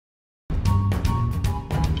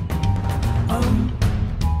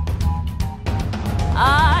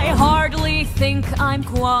think I'm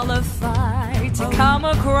qualified to come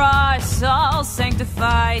across all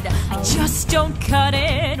sanctified. I just don't cut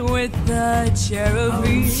it with the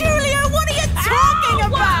cherubim. Julia, what are you talking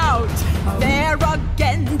about? There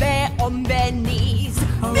again, they're on their knees.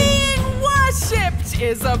 Being worshipped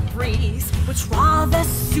is a breeze, which rather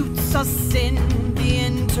suits us in the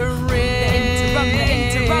interim. The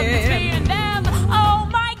interim between them. Oh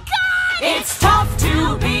my God! It's tough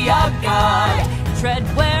to be a god. Tread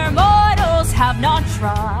where mortals have not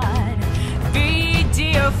trod. Be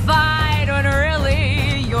deified when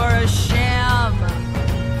really you're a sham.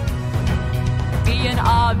 Be an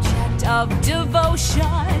object of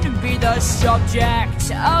devotion. Be the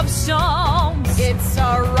subject of songs. It's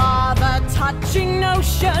a rather touching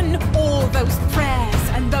notion, all those prayers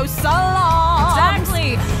and those salams.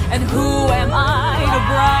 Exactly. And who am I to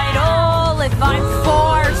bridle if I'm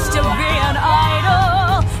forced to be an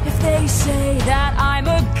idol? If they say that I'm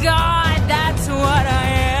a god, that's what I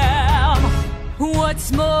am.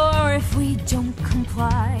 What's more, if we don't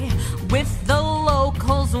comply with the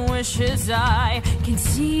locals' wishes, I can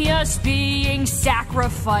see us being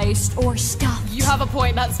sacrificed or stuffed. You have a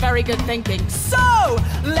point, that's very good thinking. So,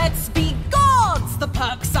 let's be gods! The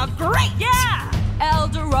perks are great! Yeah! El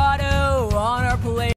Dorado on our plate.